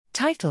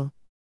Title: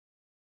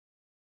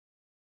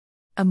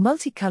 A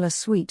multicolor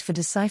suite for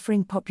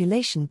deciphering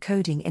population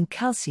coding in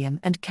calcium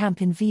and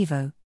cAMP in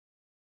vivo.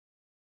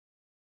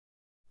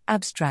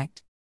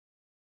 Abstract: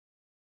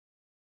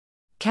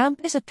 cAMP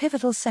is a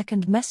pivotal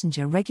second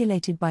messenger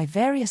regulated by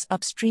various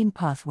upstream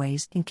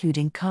pathways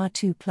including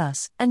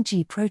CAR2+ and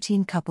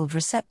G-protein-coupled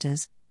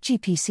receptors,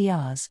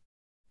 GPCRs.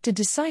 To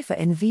decipher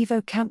in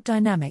vivo cAMP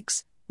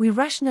dynamics, we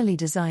rationally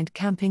designed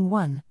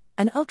CAMPing-1,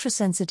 an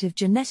ultrasensitive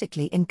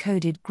genetically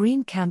encoded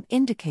green cAMP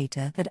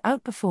indicator that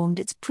outperformed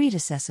its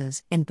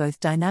predecessors in both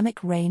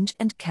dynamic range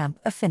and cAMP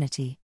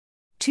affinity.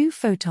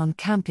 2-photon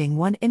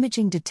CAMPing-1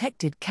 imaging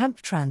detected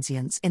cAMP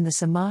transients in the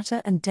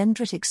somata and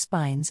dendritic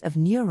spines of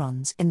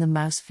neurons in the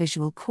mouse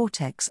visual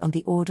cortex on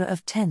the order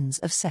of tens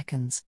of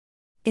seconds.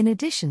 In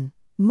addition,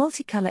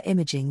 multicolor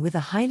imaging with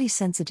a highly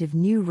sensitive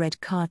new red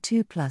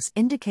CAR2+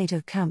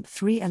 indicator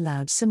CAMP3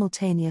 allowed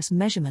simultaneous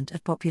measurement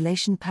of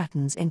population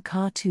patterns in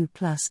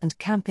CAR2+ and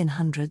cAMP in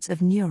hundreds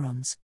of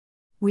neurons.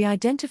 We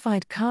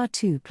identified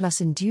CAR2+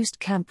 induced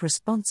cAMP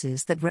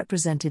responses that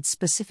represented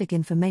specific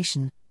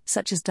information,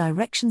 such as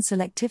direction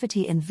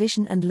selectivity in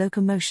vision and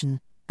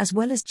locomotion, as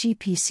well as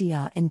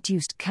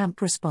GPCR-induced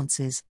cAMP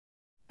responses.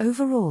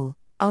 Overall,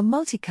 our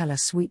multicolor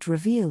suite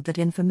revealed that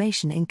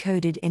information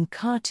encoded in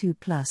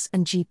CAR2+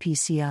 and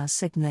GPCR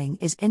signaling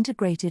is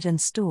integrated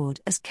and stored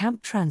as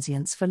cAMP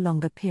transients for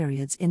longer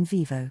periods in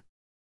vivo.